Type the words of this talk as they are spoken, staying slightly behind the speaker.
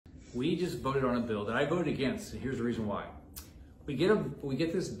We just voted on a bill that I voted against, and here's the reason why. We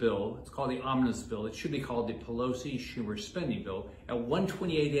get this bill, it's called the Omnibus bill. It should be called the Pelosi-Schumer spending bill at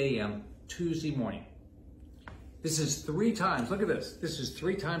 1:28 a.m. Tuesday morning. This is 3 times, look at this is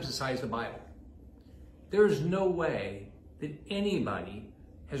 3 times the size of the Bible. There is no way that anybody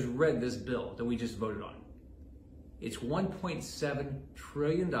has read this bill that we just voted on. It's $1.7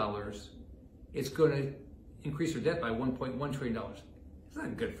 trillion. It's going to increase our debt by $1.1 trillion. It's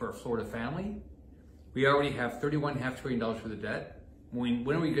not good for a Florida family. We already have $31.5 trillion for the debt. When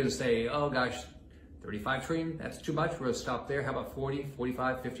are we going to say, oh gosh, 35 trillion, that's too much, we're going to stop there. How about 40,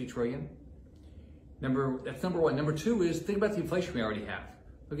 45, 50 trillion? That's number one. Number two is, think about the inflation we already have.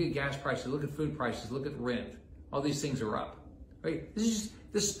 Look at gas prices, look at food prices, look at rent. All these things are up, right? This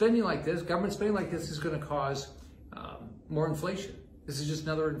spending like this, government spending like this is going to cause more inflation. This is just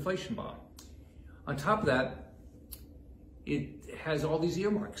another inflation bomb. On top of that, it has all these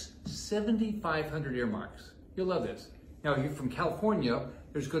earmarks, 7,500 earmarks. You'll love this. Now, if you're from California,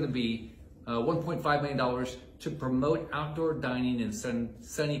 there's going to be $1.5 million to promote outdoor dining in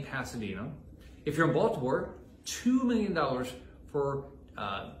sunny Pasadena. If you're in Baltimore, $2 million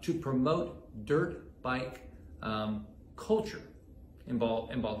to promote dirt bike culture in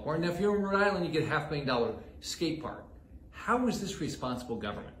Baltimore. Now, if you're in Rhode Island, you get $500,000 skate park. How is this responsible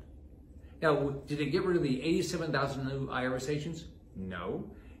government? Now, did it get rid of the 87,000 new IRS agents? No.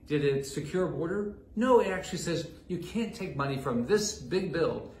 Did it secure a border? No, it actually says you can't take money from this big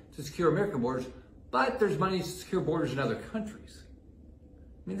bill to secure American borders, but there's money to secure borders in other countries.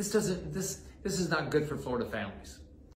 I mean, this is not good for Florida families.